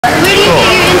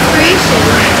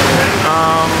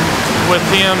with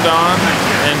pmdawn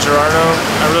and Gerardo.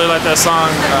 I really like that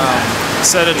song,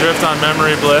 Set Adrift on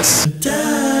Memory Bliss.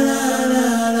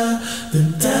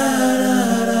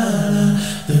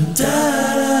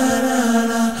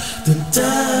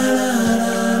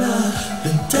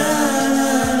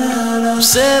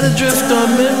 Set adrift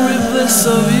on memory bliss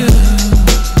of you.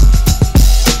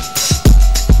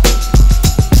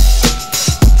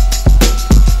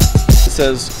 It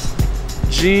says,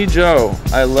 G. Joe,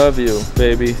 I love you,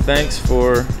 baby. Thanks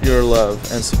for your love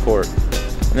and support.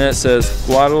 And then it says,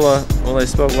 well, they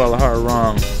spelled Guadalajara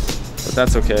wrong, but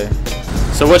that's okay.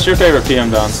 So what's your favorite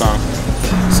pmdawn song?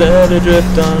 Set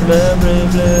adrift on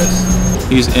memory bliss.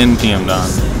 He's in pmdawn.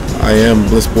 I am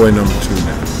Bliss Boy number 2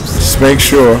 now. Just make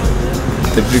sure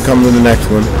that you come to the next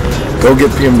one. Go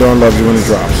get pmdawn Loves You when it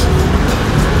drops.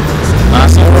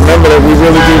 Awesome. Remember that we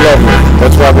really do love you.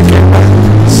 That's why we came back.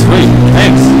 Sweet,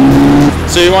 thanks.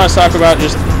 So you want to talk about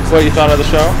just what you thought of the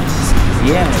show?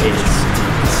 Yeah, it's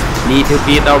need to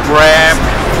be the rap,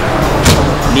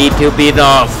 need to be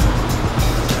the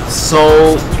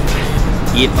soul.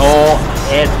 It all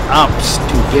adds up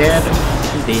together.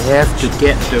 They have to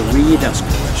get the rhythm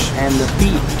and the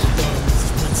beat.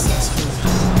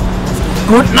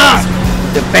 Good enough.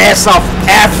 The best of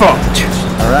effort.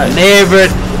 Alright.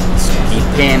 Never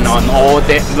depend on all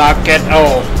that luck at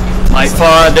all. My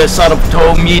father sort of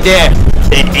told me that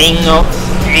there ain't no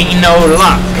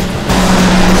luck.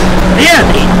 Yeah,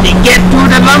 they get to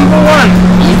the number one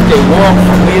if they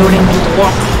willing to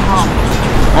walk hard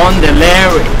on the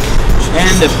lyric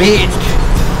and the beat.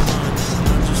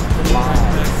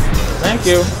 Thank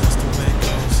you.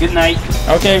 Good night.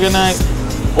 Okay, good night.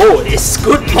 Oh, it's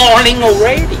good morning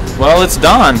already. Well, it's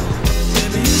dawn.